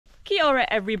Kia ora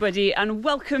everybody and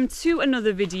welcome to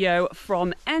another video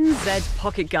from NZ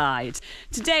Pocket Guide.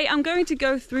 Today I'm going to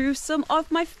go through some of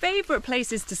my favourite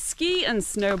places to ski and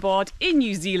snowboard in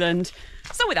New Zealand.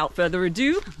 So without further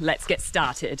ado, let's get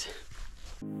started.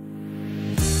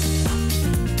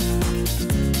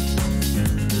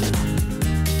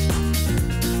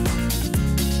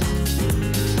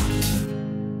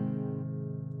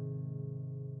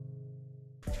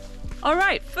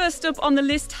 Alright, first up on the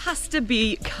list has to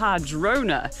be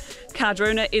Cardrona.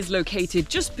 Cardrona is located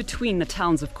just between the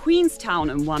towns of Queenstown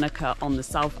and Wanaka on the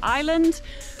South Island.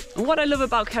 And what I love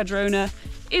about Cardrona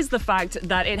is the fact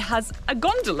that it has a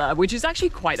gondola, which is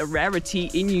actually quite a rarity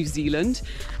in New Zealand.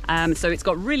 So it's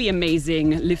got really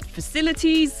amazing lift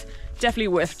facilities, definitely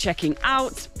worth checking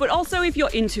out. But also if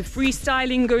you're into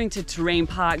freestyling, going to terrain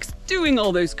parks, doing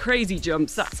all those crazy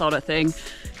jumps, that sort of thing,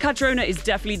 Cardrona is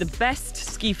definitely the best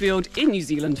ski field in New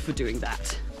Zealand for doing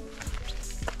that.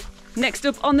 Next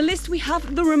up on the list we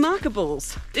have the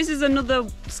Remarkables. This is another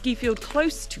ski field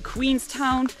close to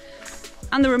Queenstown,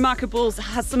 and the Remarkables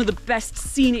has some of the best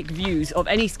scenic views of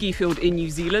any ski field in New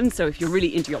Zealand. So if you're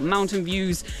really into your mountain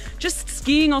views, just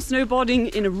skiing or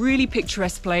snowboarding in a really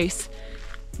picturesque place,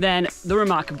 then the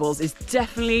Remarkables is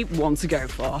definitely one to go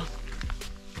for.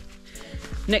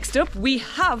 Next up we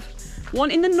have one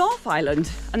in the North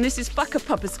Island, and this is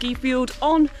Whakapapa Ski Field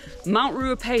on Mount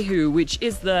Ruapehu, which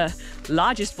is the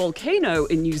largest volcano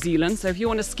in New Zealand. So if you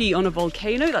want to ski on a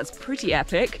volcano, that's pretty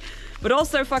epic. But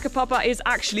also Whakapapa is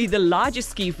actually the largest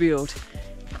ski field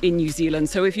in New Zealand.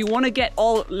 So if you want to get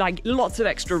lots of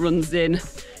extra runs in,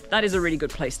 that is a really good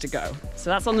place to go. So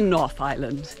that's on the North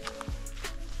Island.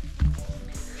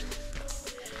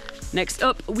 Next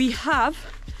up we have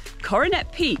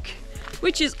Coronet Peak,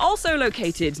 which is also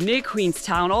located near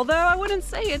Queenstown, although I wouldn't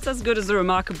say it's as good as the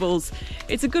Remarkables.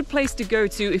 It's a good place to go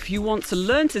to if you want to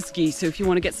learn to ski. So if you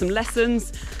want to get some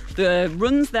lessons, the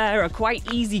runs there are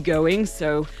quite easy going,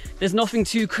 so there's nothing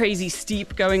too crazy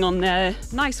steep going on there,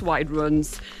 nice wide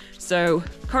runs. So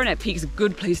Coronet Peak is a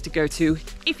good place to go to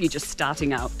if you're just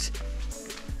starting out.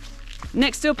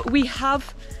 Next up we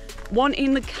have one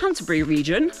in the Canterbury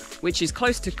region, which is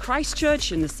close to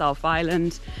Christchurch in the South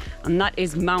Island, and that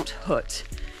is Mount Hutt.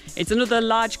 It's another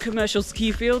large commercial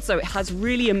ski field, so it has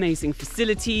really amazing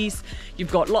facilities.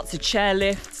 You've got lots of chair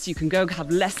lifts, you can go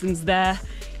have lessons there,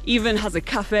 even has a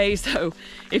cafe, so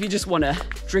if you just want to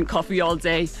drink coffee all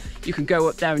day, you can go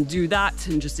up there and do that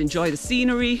and just enjoy the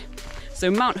scenery.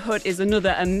 So Mount Hutt is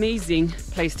another amazing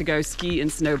place to go ski and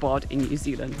snowboard in New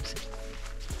Zealand.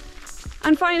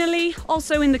 And finally,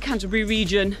 also in the Canterbury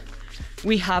region,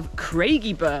 we have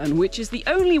Craigieburn, which is the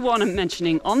only one I'm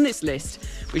mentioning on this list,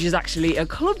 which is actually a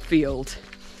club field.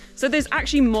 So there's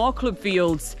actually more club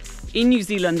fields in New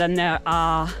Zealand than there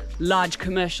are large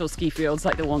commercial ski fields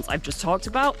like the ones I've just talked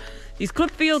about. These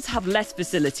club fields have less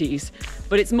facilities,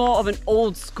 but it's more of an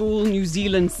old school New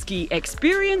Zealand ski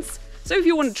experience. So if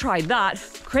you want to try that,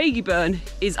 Craigieburn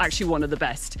is actually one of the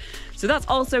best. So that's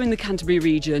also in the Canterbury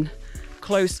region,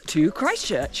 close to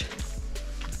Christchurch.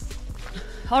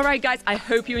 Alright guys, I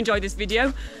hope you enjoyed this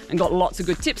video and got lots of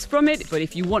good tips from it, but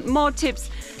if you want more tips,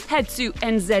 head to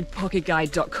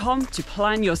nzpocketguide.com to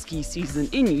plan your ski season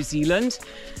in New Zealand.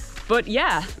 But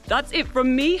yeah, that's it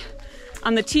from me,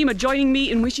 and the team are joining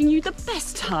me in wishing you the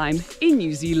best time in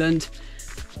New Zealand,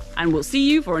 and we'll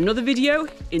see you for another video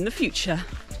in the future.